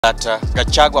that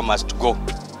Gachagua must go.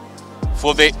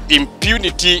 For the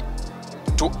impunity,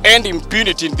 to end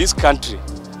impunity in this country,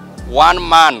 one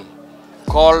man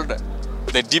called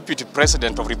the Deputy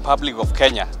President of Republic of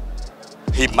Kenya,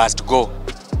 he must go.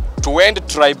 To end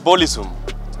tribalism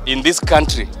in this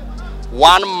country,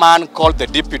 one man called the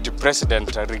Deputy President,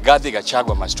 Rigathi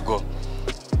Gachagua, must go.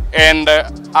 And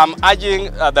I'm urging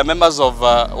the members of,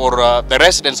 the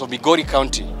residents of Migori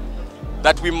County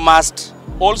that we must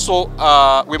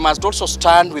also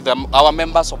stand with our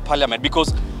members of parliament,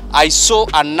 because I saw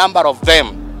a number of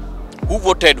them who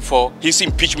voted for his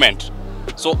impeachment.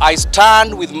 So I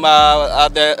stand with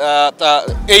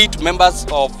the 8 members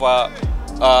of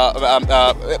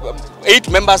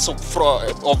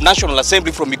National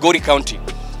Assembly from Migori County,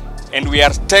 and we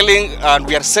are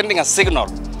sending a signal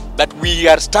that we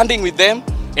are standing with them,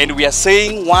 and we are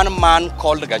saying one man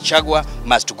called Gachagua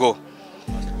must go.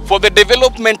 For the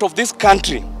development of this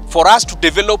country, for us to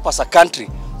develop as a country,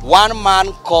 one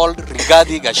man called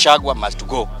Rigathi Gachagua must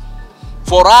go.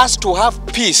 For us to have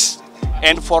peace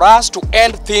and for us to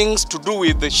end things to do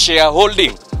with the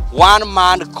shareholding, one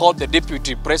man called the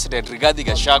Deputy President, Rigathi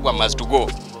Gachagua, must go.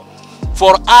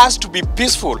 For us to be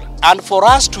peaceful and for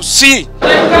us to see